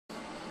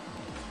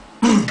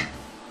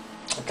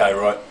Okay,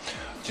 right.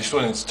 Just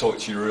wanted to talk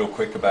to you real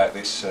quick about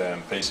this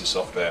piece of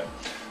software.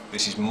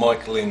 This is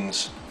Mike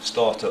Lynn's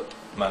Startup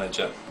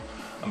Manager,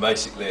 and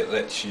basically it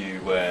lets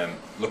you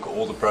look at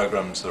all the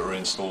programs that are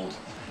installed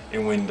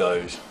in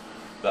Windows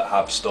that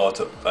have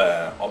startup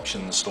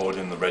options stored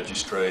in the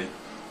registry,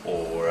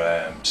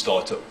 or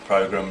startup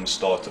programs,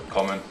 startup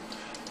common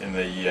in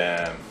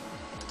the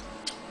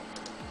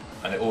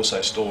and it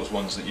also stores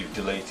ones that you've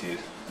deleted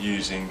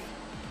using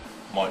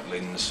Mike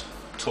Lynn's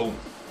tool.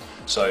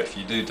 So if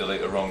you do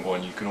delete a wrong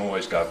one, you can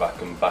always go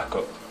back and back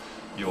up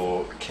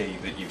your key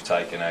that you've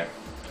taken out.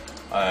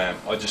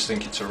 I just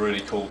think it's a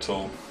really cool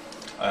tool.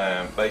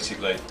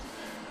 Basically,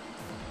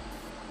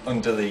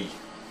 under the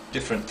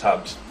different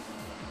tabs,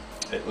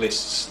 it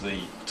lists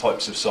the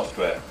types of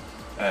software,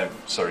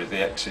 the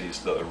exes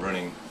that are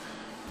running.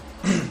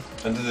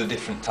 Under the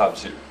different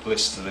tabs, it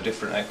lists the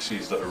different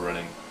exes that are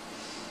running,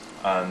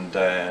 and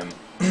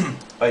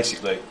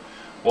basically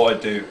what I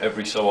do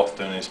every so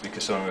often is,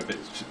 because I'm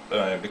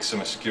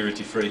a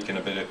security freak and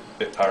a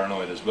bit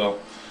paranoid as well,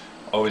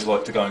 I always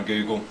like to go and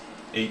Google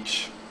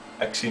each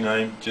exe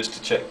name just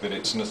to check that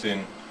it's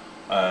nothing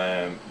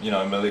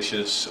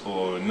malicious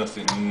or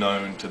nothing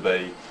known to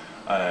be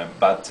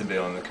bad to be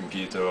on the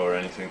computer or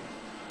anything.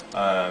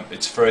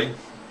 It's free,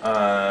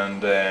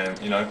 and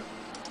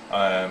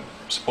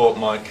support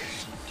Mike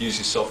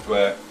uses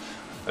software.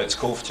 It's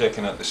cool for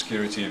checking out the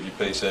security of your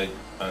PC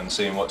and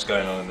seeing what's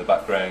going on in the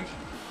background.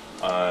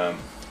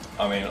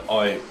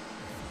 I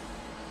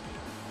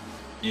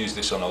use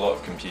this on a lot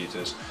of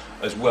computers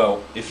as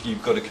well. If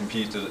you've got a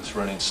computer that's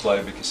running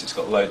slow because it's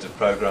got loads of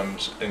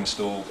programs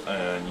installed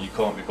and you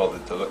can't be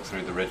bothered to look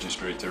through the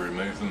registry to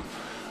remove them,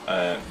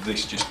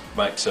 this just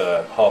makes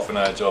a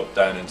half-an-hour job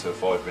down into a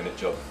 5-minute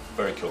job.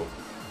 Very cool.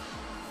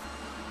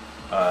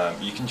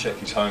 You can check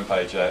his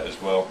homepage out as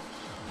well.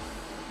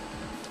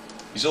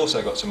 He's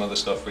also got some other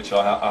stuff which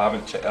I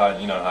haven't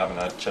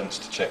had a chance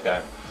to check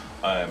out.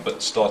 But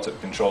the Startup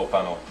Control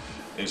Panel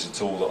is a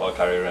tool that I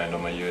carry around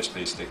on my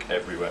USB stick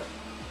everywhere.